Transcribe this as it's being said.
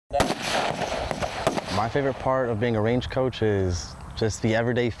My favorite part of being a range coach is just the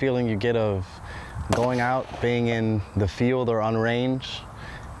everyday feeling you get of going out, being in the field or on range,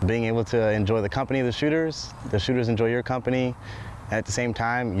 being able to enjoy the company of the shooters enjoy your company, and at the same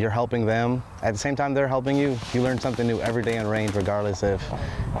time, you're helping them. At the same time, they're helping you. You learn something new every day on range, regardless if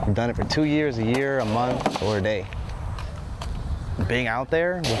you've done it for 2 years, a year, a month, or a day. Being out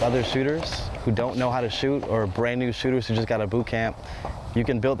there with other shooters who don't know how to shoot, or brand new shooters who just got a boot camp, you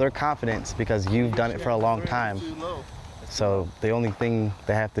can build their confidence because you've done it for a long time. So the only thing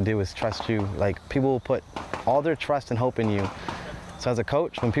they have to do is trust you. Like, people will put all their trust and hope in you. So as a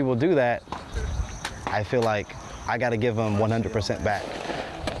coach, when people do that, I feel like I got to give them 100% back.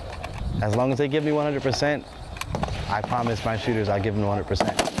 As long as they give me 100%, I promise my shooters I'll give them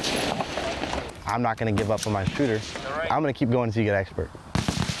 100%. I'm not going to give up on my shooter. I'm going to keep going until you get expert.